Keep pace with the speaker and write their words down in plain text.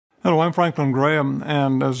Hello, I'm Franklin Graham,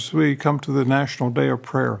 and as we come to the National Day of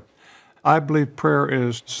Prayer, I believe prayer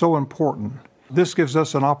is so important. This gives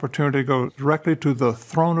us an opportunity to go directly to the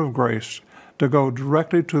throne of grace, to go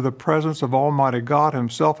directly to the presence of Almighty God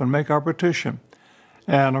Himself and make our petition.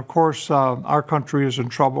 And of course, our country is in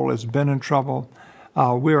trouble, it's been in trouble.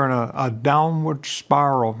 We're in a downward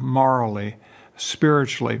spiral morally,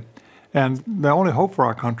 spiritually. And the only hope for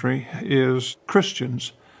our country is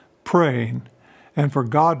Christians praying and for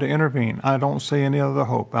God to intervene. I don't see any other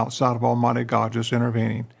hope outside of Almighty God just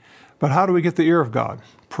intervening. But how do we get the ear of God?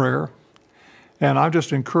 Prayer. And I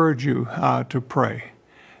just encourage you to pray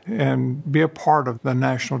and be a part of the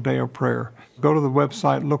National Day of Prayer. Go to the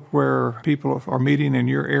website, look where people are meeting in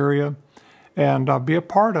your area, and be a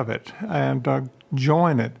part of it and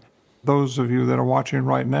join it. Those of you that are watching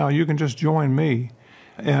right now, you can just join me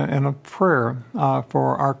in a prayer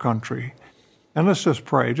for our country. And let's just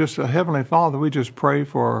pray. Just Heavenly Father, we just pray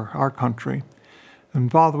for our country. And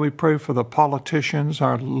Father, we pray for the politicians,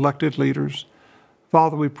 our elected leaders.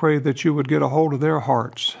 Father, we pray that you would get a hold of their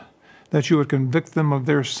hearts, that you would convict them of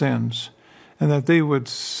their sins, and that they would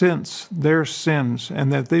sense their sins,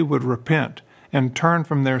 and that they would repent and turn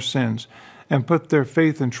from their sins and put their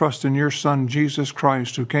faith and trust in your Son, Jesus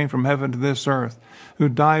Christ, who came from heaven to this earth, who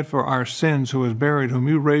died for our sins, who was buried, whom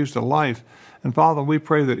you raised to life. And Father, we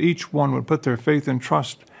pray that each one would put their faith and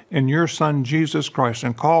trust in your Son, Jesus Christ,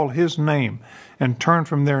 and call His name and turn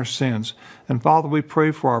from their sins. And Father, we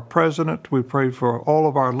pray for our president. We pray for all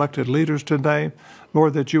of our elected leaders today.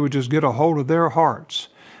 Lord, that you would just get a hold of their hearts.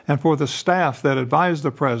 And for the staff that advise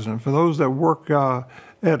the president, for those that work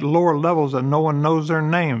at lower levels that no one knows their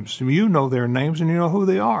names. You know their names and you know who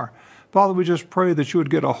they are. Father, we just pray that you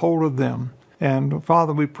would get a hold of them. And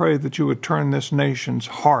Father, we pray that you would turn this nation's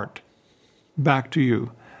heart back to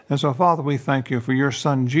you. And so, Father, we thank you for your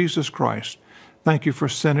Son, Jesus Christ. Thank you for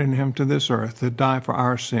sending him to this earth to die for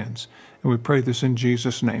our sins. And we pray this in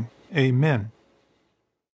Jesus' name. Amen.